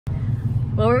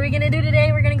What were we gonna do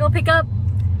today? We're gonna go pick up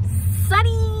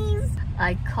Sonny's.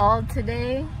 I called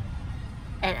today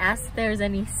and asked if there's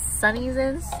any Sonny's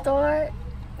in store,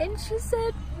 and she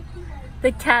said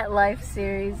the Cat Life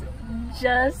series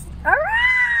just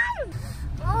arrived.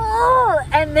 Oh,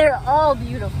 and they're all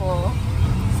beautiful,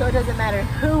 so it doesn't matter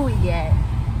who we get.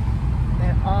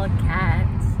 They're all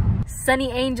cats.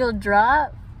 Sonny Angel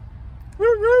drop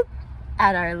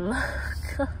at our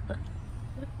local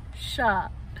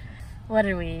shop. What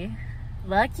are we?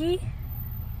 Lucky?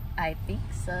 I think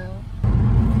so.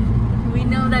 We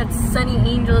know that Sonny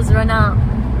Angels run out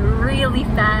really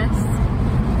fast,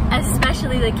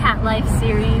 especially the Cat Life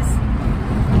series.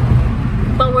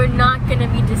 But we're not gonna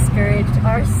be discouraged.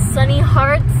 Our Sonny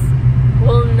hearts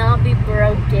will not be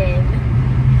broken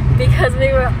because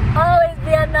we will always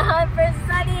be on the hunt for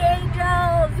Sonny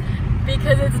Angels,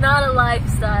 because it's not a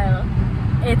lifestyle,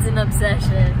 it's an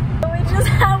obsession. We just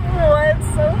have one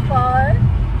so far.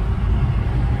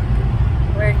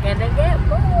 We're gonna get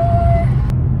more.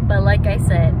 But like I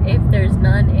said, if there's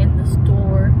none in the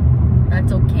store,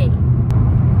 that's okay.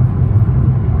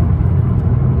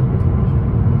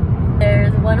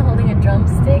 There's one holding a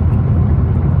drumstick.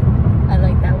 I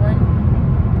like that one.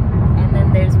 And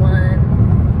then there's one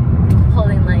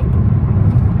holding like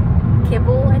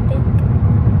kibble, I think.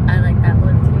 I like that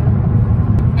one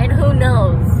too. And who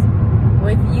knows,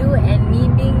 with you and me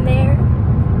being there,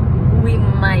 we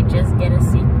might just get a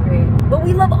secret. But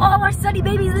we love all our Sonny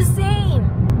Babies the same.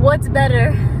 What's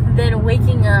better than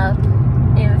waking up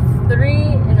in 3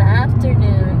 in the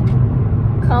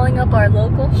afternoon, calling up our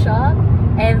local shop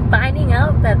and finding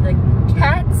out that the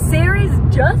Cat series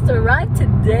just arrived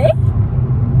today?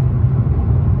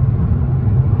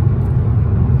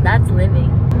 That's living.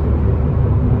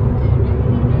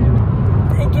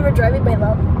 Thank you for driving my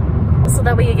love, so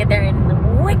that we can get there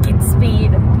in wicked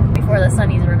speed before the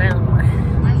Sonnies run out.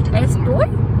 Estoy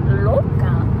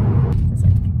loca. It's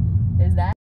like, is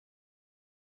that?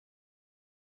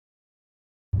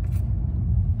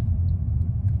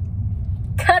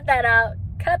 Cut that out.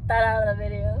 Cut that out of the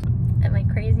video. Am I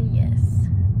crazy? Yes.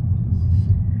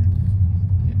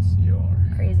 Yes, you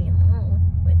are. Crazy in love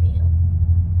with you.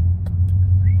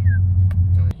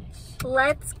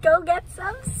 Let's go get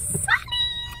some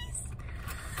Sonnies.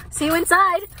 See you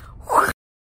inside.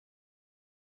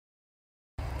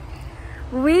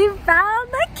 We found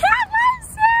the Cat Life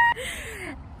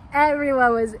series.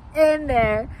 Everyone was in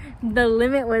there. The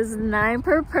limit was 9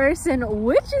 per person,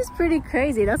 which is pretty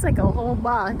crazy. That's like a whole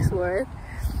box worth.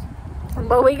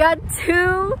 But we got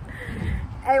 2,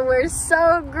 and we're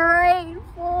so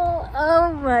grateful.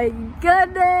 Oh my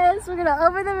goodness. We're gonna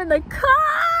open them in the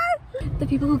car. The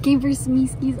people who came for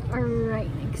Smeeskies are right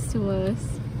next to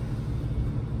us.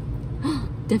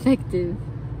 Defective.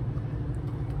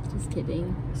 Just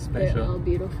kidding. Special. They're all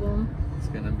beautiful. It's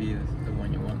gonna be the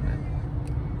one you want then.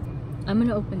 I'm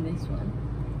gonna open this one.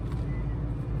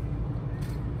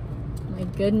 My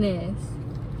goodness.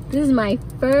 This is my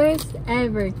first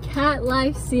ever Cat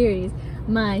Life series.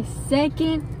 My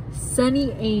second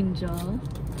Sonny Angel.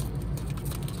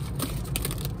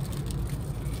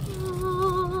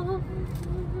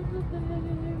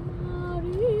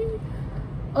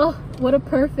 Oh, what a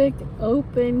perfect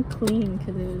open clean,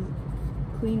 because it was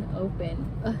clean open.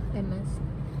 Ugh, I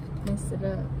messed it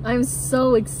up. I'm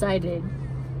so excited.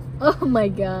 Oh my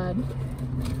god.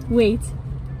 Wait,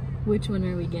 which one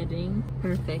are we getting?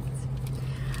 Perfect.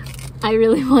 I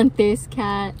really want this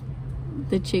cat,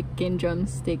 the chicken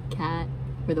drumstick cat,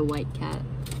 or the white cat.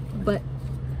 But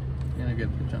You're gonna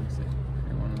get the drumstick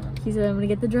in one of them. he said I'm gonna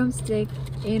get the drumstick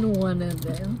in one of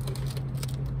them.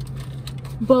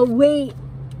 But wait,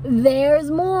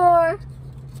 there's more.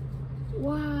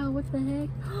 Wow, what the heck?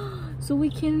 So we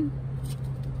can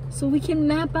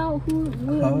map out who.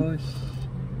 Oh,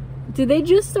 Did they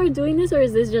just start doing this, or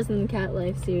is this just in the Cat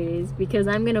Life series? Because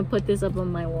I'm gonna put this up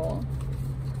on my wall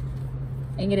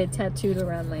and get it tattooed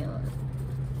around my arm.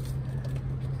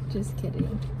 Just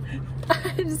kidding.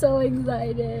 I'm so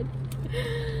excited.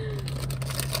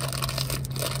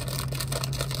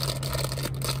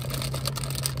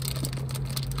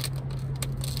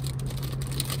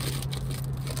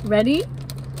 Ready?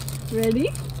 Ready?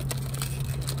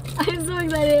 I'm so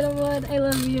excited, Amon. I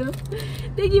love you.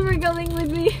 Thank you for coming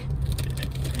with me.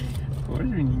 Por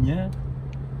niña.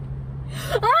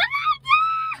 Oh my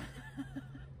god!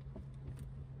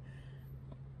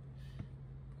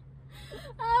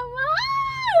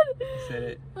 Amon! Said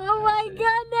it. Oh my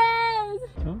goodness!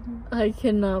 I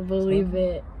cannot believe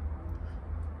it.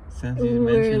 Since you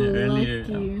mentioned it earlier.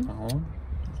 Lucky.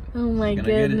 Oh my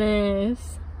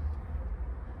goodness.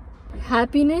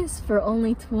 Happiness for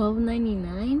only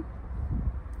 $12.99?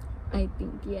 I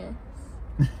think yes.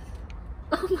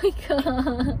 Oh my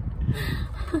god.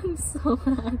 I'm so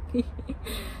happy.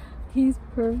 He's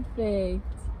perfect.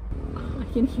 I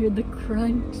can hear the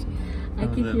crunch. I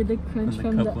can hear the crunch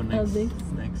from the other.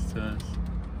 Next to us.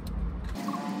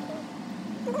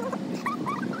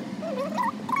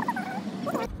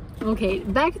 Okay,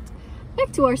 back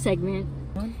to our segment.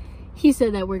 He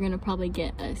said that we're gonna probably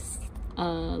get us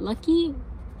lucky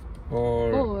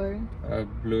or a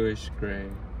bluish gray.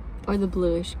 Or the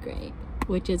bluish gray,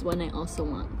 which is one I also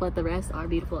want, but the rest are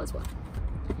beautiful as well.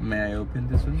 May I open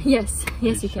this one? Yes,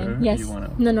 yes you sure? can. Yes. You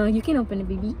wanna... No, you can open it,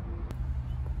 baby.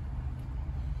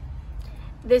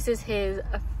 This is his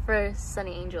first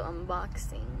Sonny Angel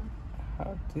unboxing.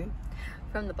 Howdy.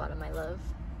 From the bottom, I love.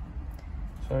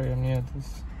 Sorry, I'm new at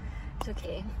this. It's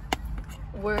okay.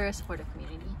 We're a supportive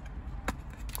community.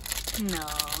 No.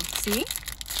 See?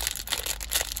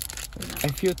 I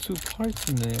feel 2 parts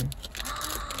in there.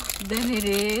 Then it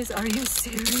is. Are you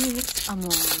serious? Amor.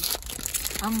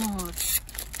 Amor.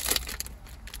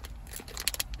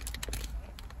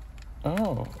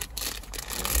 Oh.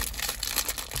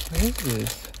 What is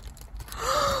this?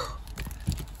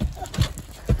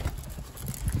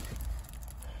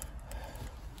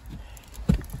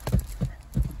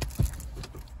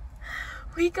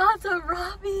 We got the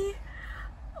Robbie.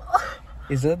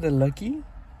 Is that the lucky?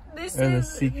 This or is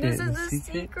the secret? This is the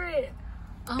secret.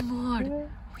 Amor,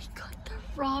 we got the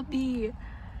Robbie.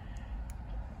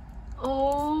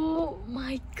 Oh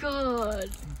my god.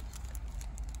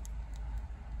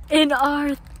 In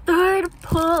our 3rd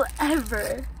pull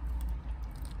ever,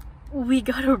 we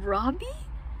got a Robbie?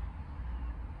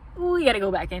 We gotta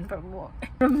go back in for more.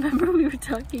 Remember we were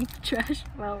talking trash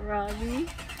about Robbie?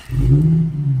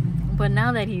 But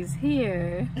now that he's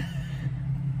here,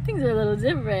 things are a little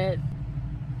different.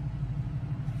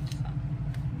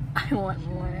 I want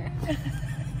more.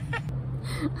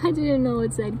 I didn't know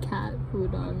it said cat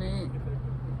food on it.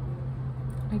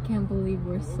 I can't believe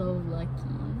we're so lucky.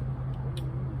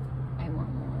 I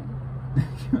want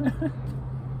more.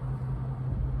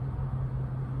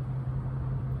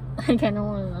 I kind of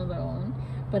want another one,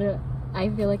 but I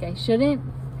feel like I shouldn't,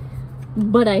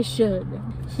 but I should.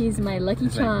 He's my lucky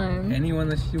charm. Like anyone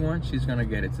that she wants, she's gonna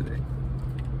get it today.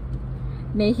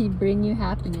 May he bring you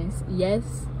happiness.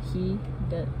 Yes, he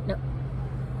does. No.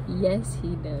 Yes,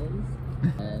 he does.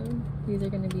 These are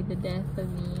gonna be the death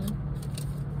of me.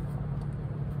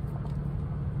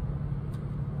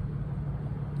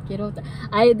 Get out there.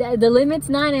 The limit's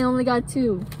 9. I only got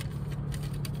 2.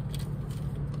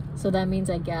 So that means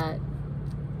I got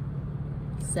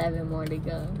 7 more to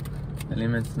go. The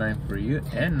limit's 9 for you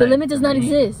and the limit does not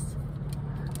exist.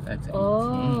 That's 18.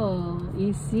 Oh,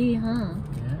 you see, huh?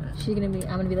 Yeah.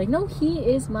 I'm gonna be like, no, he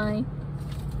is the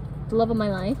love of my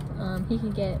life. He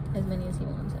can get as many as he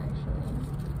wants, actually.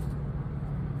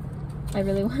 I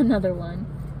really want another one.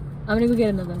 I'm gonna go get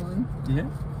another one. Yeah?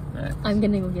 Nice. I'm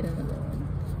gonna go get another one.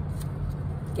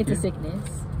 It's a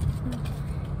sickness.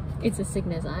 It's a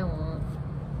sickness I want.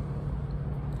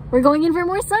 We're going in for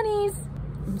more Sonnies!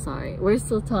 I'm sorry, we're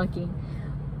still talking.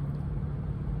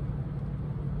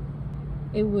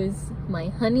 It was my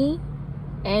honey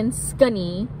and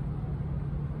Scunny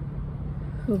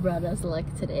who brought us luck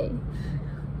today.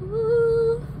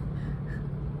 Woo.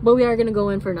 But we are gonna go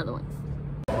in for another one.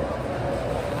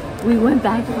 We went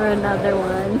back for another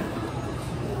one.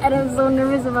 And I'm so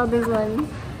nervous about this one.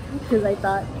 Because I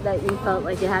thought that you felt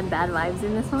like it had bad vibes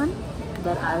in this one.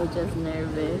 But I was just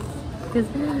nervous. Because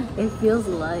it feels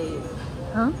light.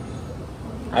 Huh?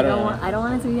 I don't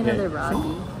want it to be another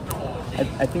Robbie.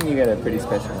 I think you got a pretty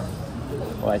special one.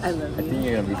 Watch. I love I think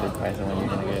you're gonna be surprised on what you're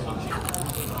gonna get.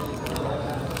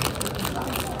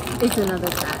 It's another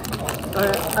cat. Or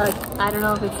I don't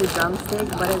know if it's a drumstick,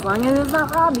 but as long as it's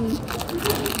not Robbie.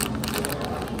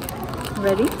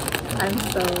 Ready? I'm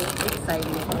so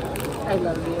excited. I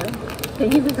love you.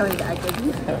 Thank you for coming back with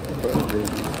me.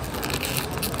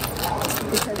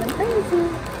 Because I'm crazy.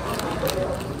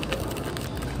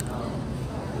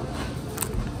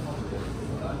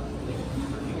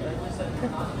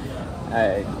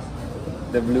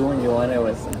 The blue one you wanted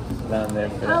was down there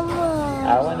for that.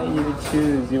 I wanted you to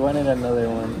choose. You wanted another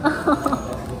one.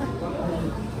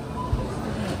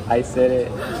 I said it.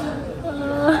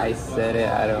 I said it.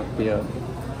 I don't feel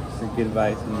some good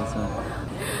vibes from this one.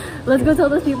 Let's go tell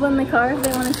those people in the car if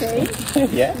they want to trade.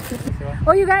 Yeah.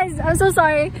 Oh, you guys, I'm so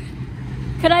sorry.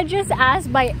 Could I just ask,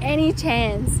 by any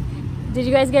chance, did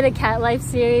you guys get a Cat Life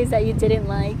series that you didn't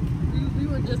like? We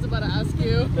were just about to ask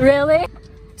you. Really?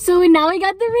 So now we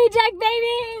got the reject,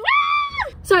 baby!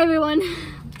 Woo! So everyone,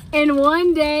 in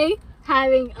one day,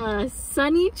 having a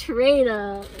Sonny trade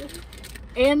up.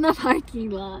 in the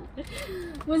parking lot.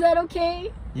 Was that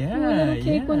okay? Yeah, Was that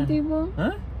okay yeah. Contigo?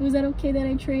 Huh? Was that okay that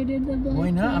I traded the black Why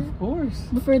not? cat? Of course.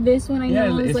 But for this one, I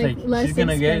know Yeah, it's like less she's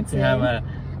gonna get expensive. to have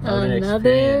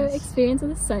another experience of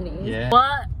the Sunnies. Yeah.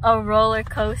 What a roller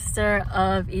coaster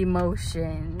of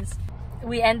emotions.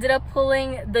 We ended up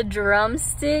pulling the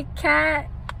drumstick cat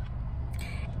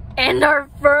and our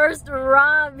first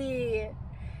Robbie.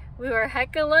 We were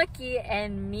hecka lucky,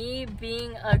 and me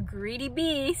being a greedy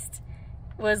beast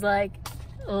was like,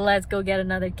 let's go get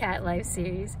another Cat Life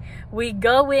series. We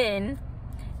go in,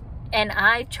 and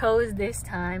I chose this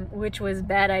time, which was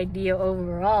bad idea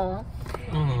overall.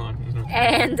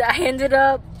 And I ended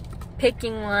up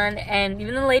picking one, and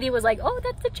even the lady was like, oh,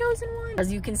 that's the chosen one.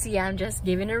 As you can see, I'm just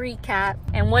giving a recap.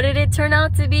 And what did it turn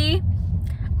out to be?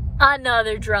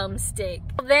 Another drumstick.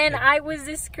 Then I was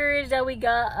discouraged that we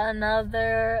got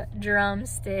another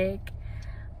drumstick.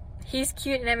 He's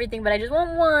cute and everything, but I just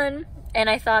want one. And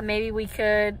I thought maybe we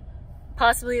could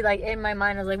possibly, like, in my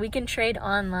mind I was like, we can trade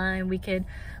online, we could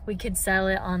sell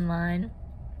it online.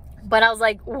 But I was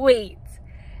like, wait,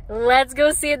 let's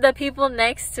go see if the people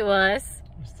next to us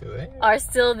are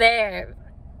still there.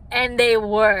 And they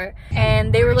were.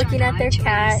 And they were looking at their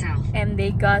cat, and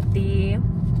they got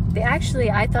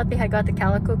I thought they had got the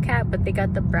calico cat, but they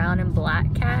got the brown and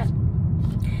black cat.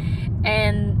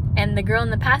 And the girl in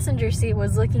the passenger seat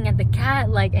was looking at the cat,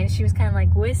 like, and she was kind of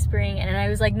like whispering, and I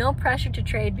was like, no pressure to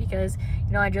trade, because,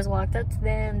 you know, I just walked up to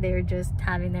them, they were just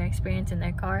having their experience in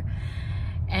their car,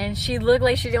 and she looked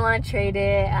like she didn't want to trade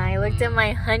it. And I looked at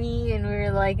my honey, and we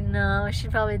were like, no, she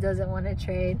probably doesn't want to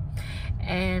trade.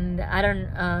 And I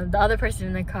don't, the other person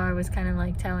in the car was kind of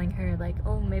like telling her, like,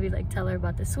 oh, maybe like tell her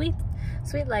about the Sweet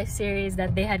Life series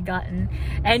that they had gotten.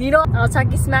 And you know, I was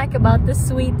talking smack about the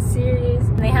Sweet series.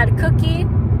 And they had a cookie,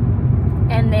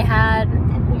 and they had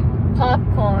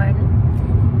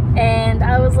popcorn. And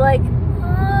I was like, oh,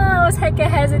 I was hecka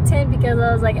hesitant, because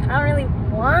I was like, I don't really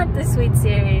want the Sweet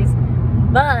series.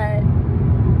 But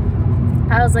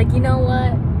I was like, you know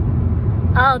what?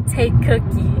 I'll take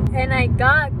Cookie. And I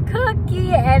got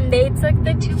Cookie, and they took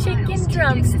the chicken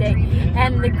drumstick.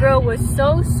 And the girl was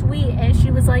so sweet, and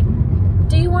she was like,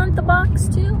 do you want the box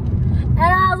too? And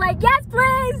I was like, yes,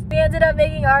 please. We ended up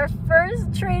making our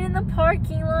first trade in the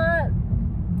parking lot.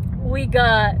 We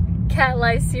got Cat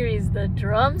Life series, the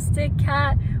drumstick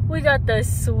cat. We got the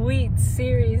Sweet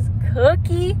series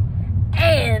Cookie,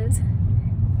 and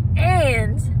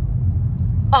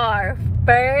our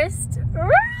first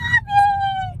Robbie!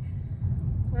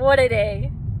 What a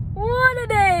day. What a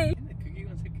day. The cookie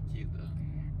one's like cute though.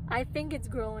 I think it's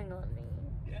growing on me.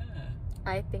 Yeah.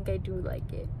 I think I do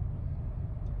like it.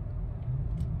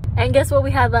 And guess what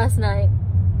we had last night?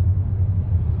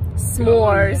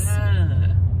 S'mores.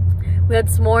 Oh, yeah. We had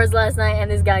s'mores last night,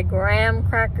 and this got graham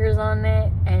crackers on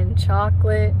it and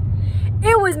chocolate.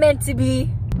 It was meant to be.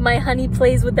 My honey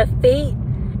plays with the fate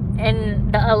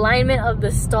and the alignment of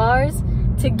the stars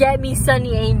to get me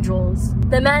Sonny Angels.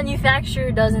 The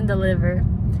manufacturer doesn't deliver.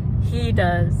 He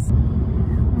does.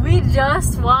 We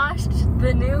just watched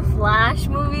the new Flash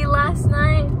movie last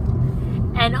night,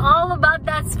 and all about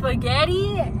that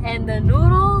spaghetti and the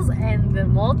noodles and the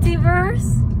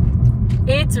multiverse.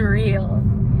 It's real.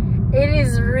 It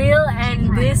is real,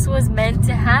 and this was meant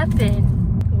to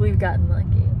happen. We've gotten lucky.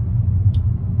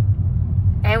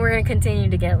 And we're gonna continue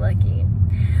to get lucky.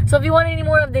 So if you want any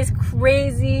more of this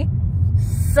crazy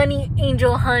Sonny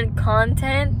Angel Hunt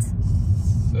content,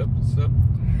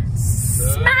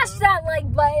 smash that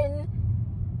like button.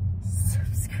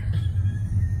 Subscribe.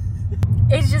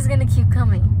 It's just gonna keep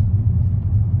coming.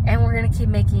 And we're gonna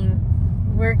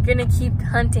keep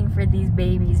hunting for these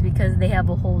babies, because they have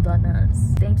a hold on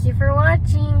us. Thank you for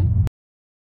watching.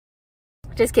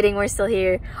 Just kidding, we're still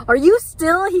here. Are you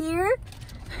still here?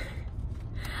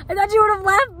 I thought you would have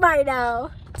left by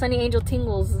now. Sonny Angel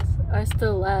tingles are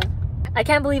still left. I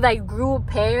can't believe I grew a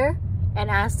pair and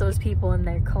asked those people in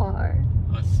their car.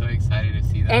 I was so excited to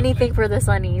see that. Anything for the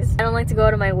Sunnies. I don't like to go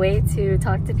out of my way to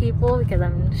talk to people because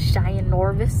I'm shy and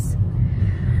nervous.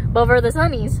 But for the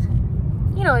Sunnies,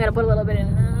 you know, I gotta put a little bit of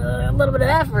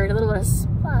effort, a little bit of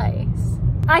spice.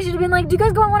 I should have been like, do you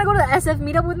guys want to go to the SF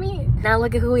meetup with me? Now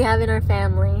look at who we have in our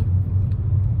family.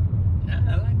 Yeah,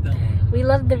 I like that one. We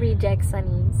love the reject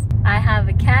Sunnies. I have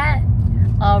a cat,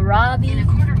 a Robbie, In a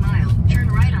quarter mile, turn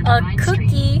right on a Vine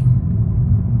cookie, Street.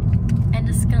 and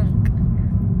a skunk.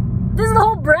 This is the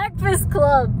whole breakfast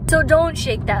club. So don't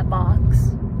shake that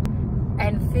box.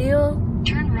 And feel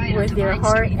Turn right with onto your Vine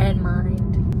heart Street. and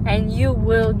mind. And you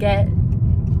will get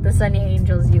the Sonny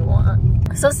Angels you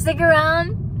want. So stick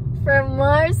around for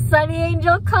more Sonny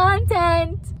Angel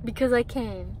content. Because I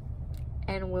can.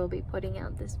 and we'll be putting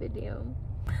out this video.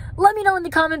 Let me know in the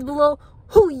comments below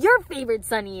who your favorite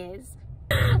Sonny is.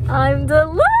 I'm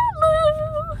Delulu.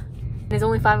 It's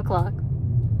only 5 o'clock.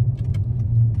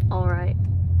 Alright.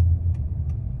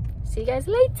 See you guys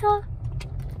later.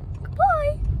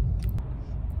 Goodbye.